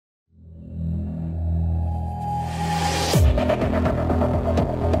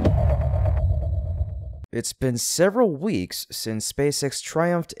It's been several weeks since SpaceX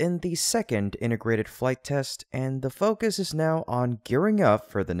triumphed in the second integrated flight test, and the focus is now on gearing up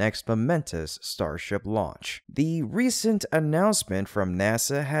for the next momentous Starship launch. The recent announcement from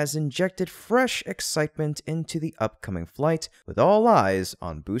NASA has injected fresh excitement into the upcoming flight, with all eyes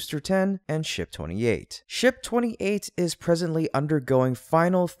on Booster 10 and Ship 28. Ship 28 is presently undergoing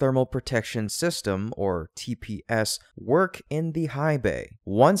final thermal protection system, or TPS, work in the high bay.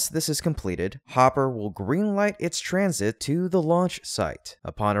 Once this is completed, Hopper will greenlight its transit to the launch site.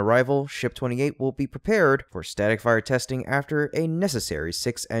 Upon arrival, Ship 28 will be prepared for static fire testing after a necessary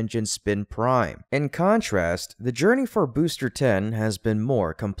 6-engine spin prime. In contrast, the journey for Booster 10 has been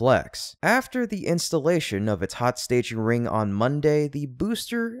more complex. After the installation of its hot staging ring on Monday, the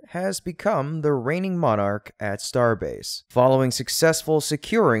booster has become the reigning monarch at Starbase. Following successful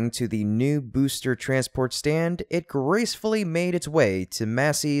securing to the new booster transport stand, it gracefully made its way to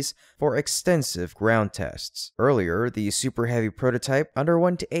Massey's for extensive ground tests. Earlier, the Super Heavy prototype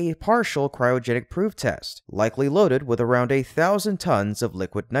underwent a partial cryogenic proof test, likely loaded with around 1,000 tons of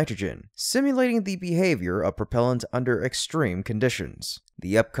liquid nitrogen, simulating the behavior of propellant under extreme conditions.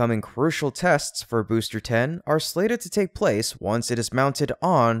 The upcoming crucial tests for Booster 10 are slated to take place once it is mounted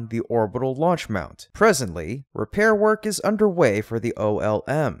on the orbital launch mount. Presently, repair work is underway for the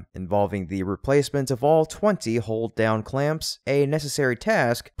OLM, involving the replacement of all 20 hold-down clamps, a necessary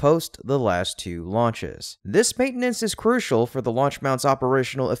task post the last 2 launches. This maintenance is crucial for the launch mount's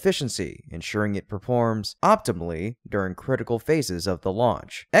operational efficiency, ensuring it performs optimally during critical phases of the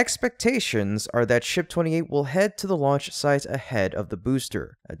launch. Expectations are that Ship 28 will head to the launch site ahead of the booster.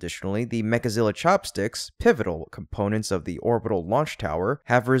 Additionally, the Mechazilla chopsticks, pivotal components of the orbital launch tower,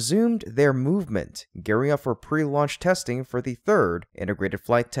 have resumed their movement, gearing up for pre-launch testing for the third integrated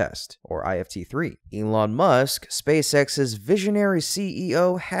flight test, or IFT-3. Elon Musk, SpaceX's visionary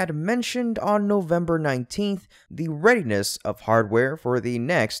CEO, had mentioned on November 19th the readiness of hardware for the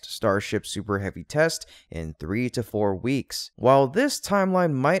next Starship Super Heavy test in 3 to 4 weeks. While this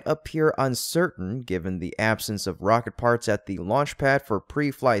timeline might appear uncertain given the absence of rocket parts at the launch pad for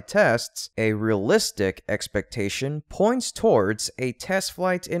pre-flight tests, a realistic expectation points towards a test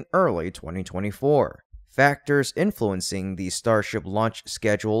flight in early 2024. Factors influencing the Starship launch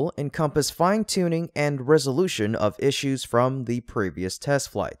schedule encompass fine-tuning and resolution of issues from the previous test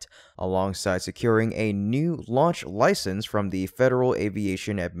flight, alongside securing a new launch license from the Federal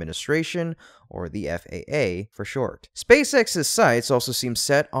Aviation Administration, or the FAA for short. SpaceX's sights also seem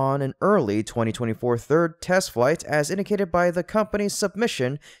set on an early 2024 third test flight, as indicated by the company's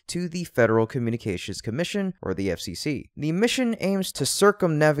submission to the Federal Communications Commission, or the FCC. The mission aims to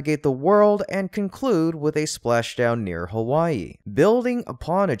circumnavigate the world and conclude with a splashdown near Hawaii. Building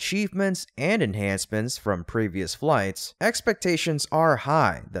upon achievements and enhancements from previous flights, expectations are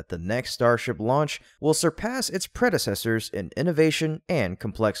high that the next Starship launch will surpass its predecessors in innovation and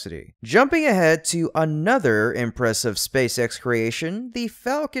complexity. Jumping ahead to another impressive SpaceX creation, the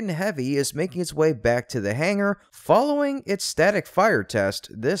Falcon Heavy is making its way back to the hangar following its static fire test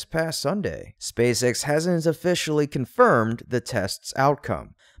this past Sunday. SpaceX hasn't officially confirmed the test's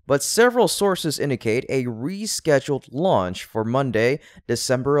outcome, but several sources indicate a rescheduled launch for Monday,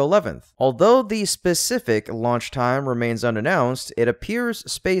 December 11th. Although the specific launch time remains unannounced, it appears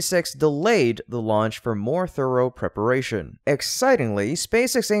SpaceX delayed the launch for more thorough preparation. Excitingly,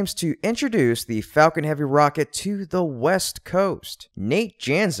 SpaceX aims to introduce the Falcon Heavy rocket to the West Coast. Nate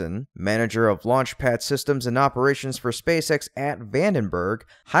Jansen, manager of launch pad systems and operations for SpaceX at Vandenberg,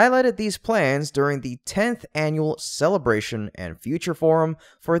 highlighted these plans during the 10th annual Celebration and Future Forum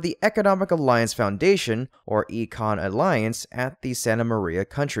for the Economic Alliance Foundation, or Econ Alliance, at the Santa Maria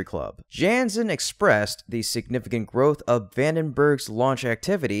Country Club. Jansen expressed the significant growth of Vandenberg's launch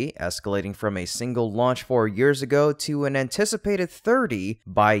activity, escalating from a single launch 4 years ago to an anticipated 30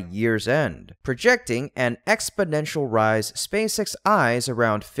 by year's end. Projecting an exponential rise, SpaceX eyes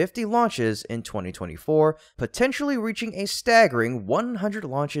around 50 launches in 2024, potentially reaching a staggering 100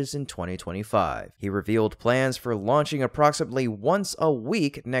 launches in 2025. He revealed plans for launching approximately once a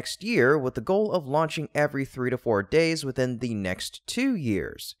week next year, with the goal of launching every 3 to 4 days within the next 2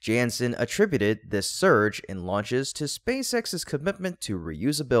 years. Jansen attributed this surge in launches to SpaceX's commitment to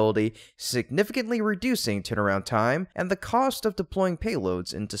reusability, significantly reducing turnaround time and the cost of deploying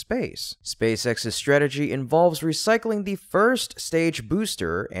payloads into space. SpaceX's strategy involves recycling the first stage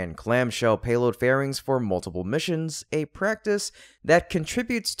booster and clamshell payload fairings for multiple missions, a practice that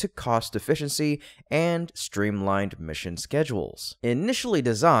contributes to cost efficiency and streamlined mission schedules. Initially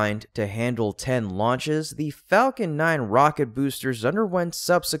designed to handle 10 launches, the Falcon 9 rocket boosters underwent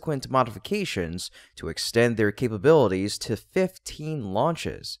subsequent modifications to extend their capabilities to 15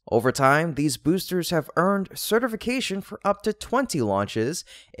 launches. Over time, these boosters have earned certification for up to 20 launches,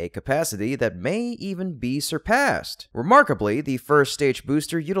 a capacity that may even be surpassed. Remarkably, the first stage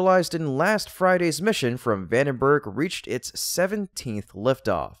booster utilized in last Friday's mission from Vandenberg reached its 17th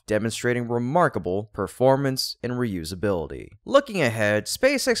liftoff, demonstrating remarkable performance and reusability. Looking ahead,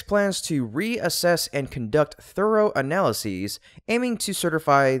 SpaceX plans to reassess and conduct thorough analyses, aiming to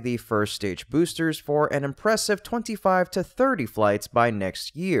certify the first stage boosters for an impressive 25 to 30 flights by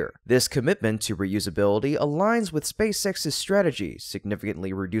next year. This commitment to reusability aligns with SpaceX's strategy,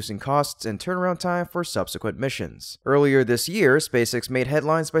 significantly reducing costs and turnaround time for subsequent missions. Earlier this year, SpaceX made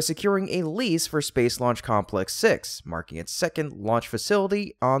headlines by securing a lease for Space Launch Complex 6, marking its second launch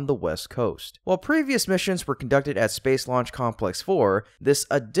facility on the West Coast. While previous missions were conducted at Space Launch Complex 4, this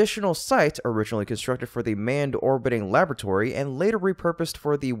additional site, originally constructed for the Manned Orbiting Laboratory and later repurposed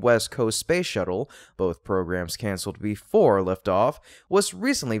for the West Coast Space Shuttle, both programs canceled before liftoff, was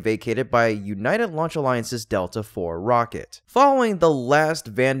recently vacated by United Launch Alliance's Delta IV rocket. Following the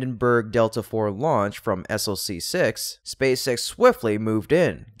last Vandenberg Delta IV launch from SLC-6, SpaceX swiftly moved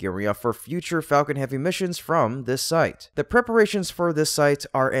in, gearing up for future Falcon Heavy missions from this site. The preparations for this site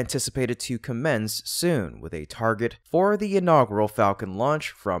are anticipated to commence soon, with a target for the inaugural Falcon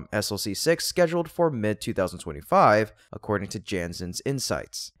launch from SLC-6 scheduled for mid-2025, according to Jansen's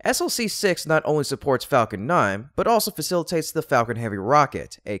insights. SLC-6 not only supports Falcon 9, but also facilitates the Falcon Heavy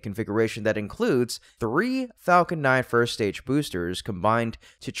rocket, a configuration that includes 3 Falcon 9 first stage boosters combined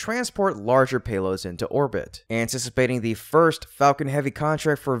to transport larger payloads into orbit. Anticipating the first Falcon Heavy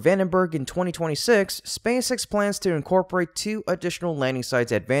contract for Vandenberg in 2026, SpaceX plans to incorporate 2 additional landing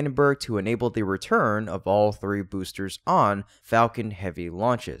sites at Vandenberg to enable the return of all 3 boosters on Falcon Heavy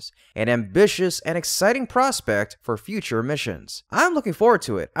launches, an ambitious and exciting prospect for future missions. I'm looking forward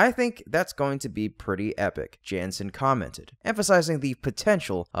to it. I think that's going to be pretty epic, Jansen commented, emphasizing the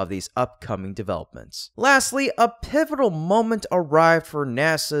potential of these upcoming developments. Lastly, a pivotal moment arrived for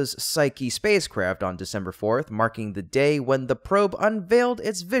NASA's Psyche spacecraft on December 4th, marking the day when the probe unveiled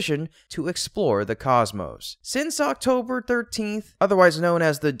its vision to explore the cosmos. Since October 13th, otherwise known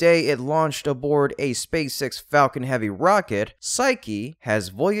as the day it launched aboard a SpaceX Falcon Heavy rocket, Psyche has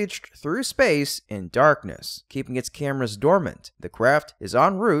voyaged through space in darkness, keeping its cameras dormant. The craft is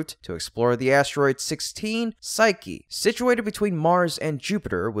en route to explore the asteroid 16 Psyche, situated between Mars and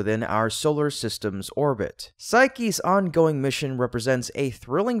Jupiter within our solar system's orbit. Psyche's ongoing mission represents a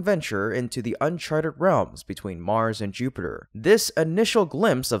thrilling venture into the uncharted realms between Mars and Jupiter. This initial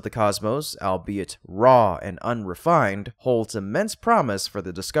glimpse of the cosmos, albeit raw and unrefined, holds immense promise for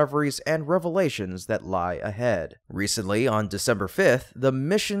the discoveries and revelations that lie ahead. Recently, on December 5th, the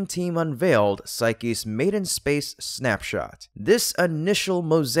mission team unveiled Psyche's maiden space snapshot. This initial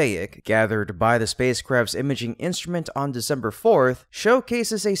mosaic, gathered by the spacecraft's imaging instrument on December 4th,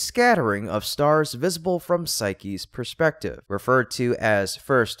 showcases a scattering of stars visible from Psyche's perspective. Referred to as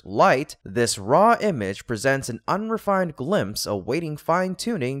first light, this raw image presents an unrefined glimpse awaiting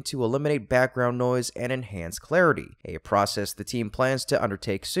fine-tuning to eliminate background noise and enhance clarity, a process the team plans to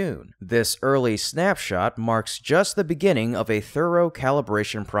undertake soon. This early snapshot marks just the beginning of a thorough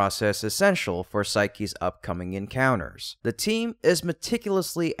calibration process essential for Psyche's upcoming encounters. The team is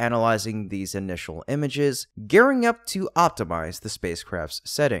meticulously analyzing these initial images, gearing up to optimize the spacecraft's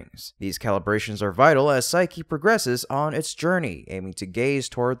settings. These calibrations are vital as Psyche progresses on its journey, aiming to gaze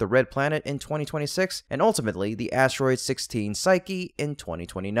toward the red planet in 2026 and ultimately the asteroid 16 Psyche in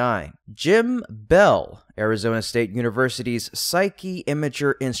 2029. Jim Bell, Arizona State University's Psyche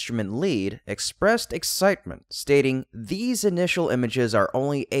Imager Instrument Lead, expressed excitement, stating, "These initial images are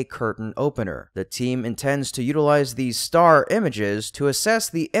only a curtain opener. The team intends to utilize these star images to assess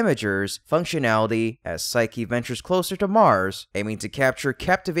the imager's functionality as Psyche ventures closer to Mars, aiming to capture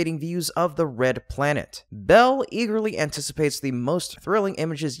captivating views of the red planet." Bell eagerly anticipates the most thrilling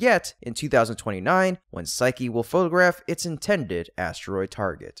images yet in 2029, when Psyche will photograph its intended asteroid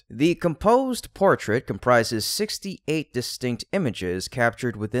target. The composed portrait comprises 68 distinct images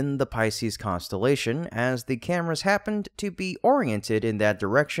captured within the Pisces constellation, as the cameras happened to be oriented in that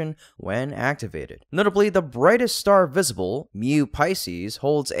direction when activated. Notably, the brightest star visible, Mu Pisces,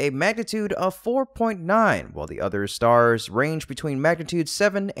 holds a magnitude of 4.9, while the other stars range between magnitude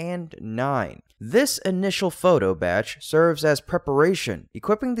 7 and 9. This initial photo batch serves as preparation,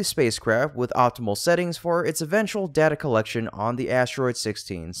 equipping the spacecraft with optimal settings for its eventual data collection on the asteroid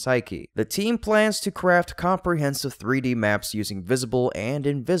 16 Psyche. The team plans to craft craft comprehensive 3D maps using visible and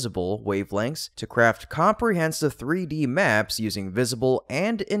invisible wavelengths to craft comprehensive 3D maps using visible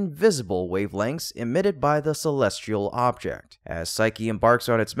and invisible wavelengths emitted by the celestial object. As Psyche embarks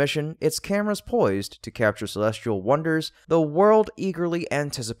on its mission, its cameras poised to capture celestial wonders, the world eagerly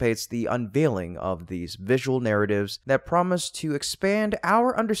anticipates the unveiling of these visual narratives that promise to expand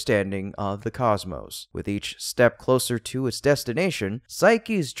our understanding of the cosmos. With each step closer to its destination,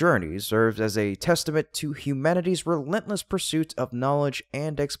 Psyche's journey serves as a testament to humanity's relentless pursuit of knowledge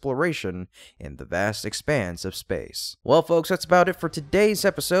and exploration in the vast expanse of space. Well, folks, that's about it for today's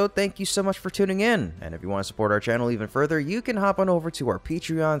episode. Thank you so much for tuning in, and if you want to support our channel even further, you can hop on over to our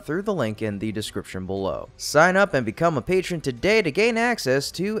Patreon through the link in the description below. Sign up and become a patron today to gain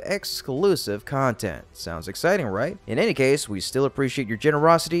access to exclusive content. Sounds exciting, right? In any case, we still appreciate your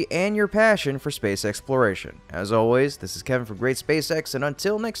generosity and your passion for space exploration. As always, this is Kevin from Great SpaceX, and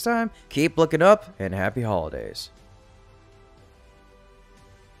until next time, keep looking up and happy holidays.